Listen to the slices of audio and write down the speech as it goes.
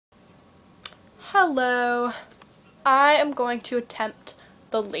Hello. I am going to attempt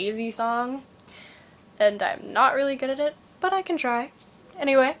the lazy song, and I'm not really good at it, but I can try.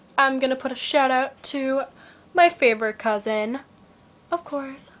 Anyway, I'm gonna put a shout out to my favorite cousin, of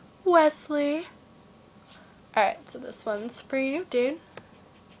course, Wesley. Alright, so this one's for you, dude.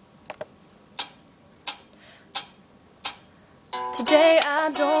 Today I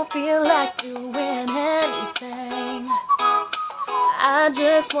don't feel like doing anything. I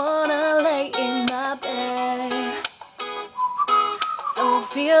just wanna lay in my bed. Don't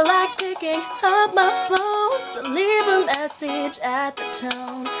feel like picking up my phone, so leave a message at the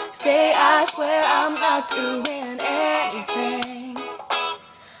tone. Stay, I swear I'm not doing anything.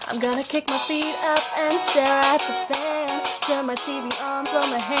 I'm gonna kick my feet up and stare at the fan. Turn my TV on, throw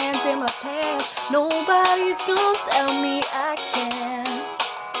my hands in my pants. Nobody's gonna tell me I can't.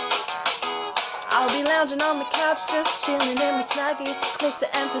 I'll be lounging on the couch, just chilling in my snuggie. Click to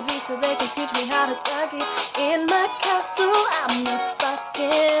MTV so they can teach me how to Dougie. In my castle, I'm the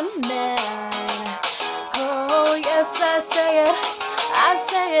fucking man. Oh yes, I say it, I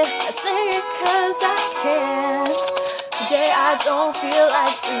say it, I say it 'cause I can. Today I don't feel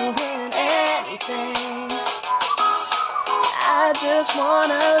like doing anything. I just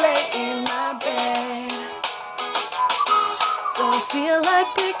wanna lay in my bed. Don't feel like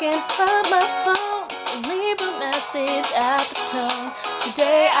picking up my phone, so leave a message at the tone.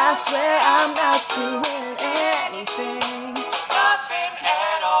 Today I swear I'm not doing anything. Nothing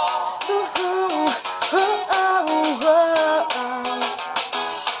at all. Ooh, oh, oh, whoa,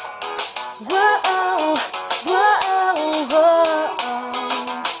 whoa, whoa, whoa.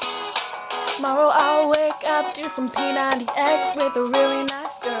 Tomorrow I'll wake up, do some P90X with a really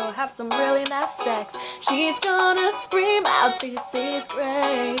nice girl, have some really nice sex. She's gonna scream out, this is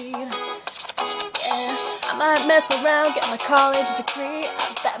great. Yeah, I might mess around, get my college degree.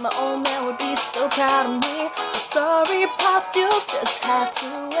 I bet my old man would be so proud of me. But sorry, Pops, you'll just have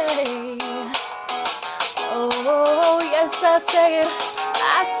to wait. Oh, yes, I say it,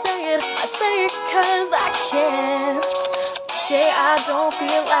 I say it, I say it 'cause I can. Today I don't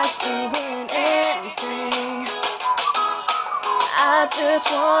feel like doing anything. I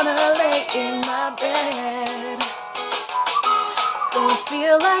just wanna lay in my bed. Don't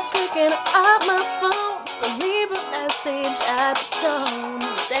feel like picking up my phone, so leave a message at the tone.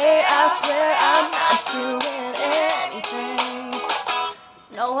 Today I swear I'm not doing anything.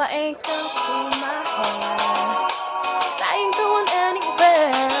 No, I ain't gonna pull my hair, 'cause I ain't going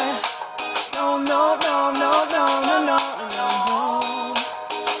anywhere. No, no, no, no, no, no, no, no.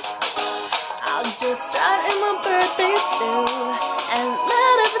 I'll just ride in my birthday suit and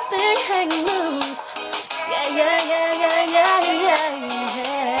let everything hang loose. Yeah, yeah, yeah, yeah, yeah, yeah,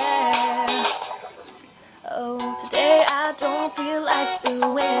 yeah. Oh, today I don't feel like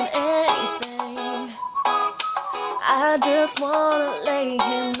doing anything. I just wanna lay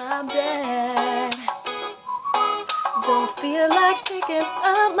in my bed. Don't feel like picking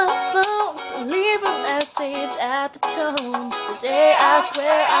up my phone, so leave a message at the tone. Today I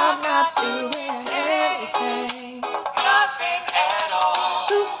swear I'm not doing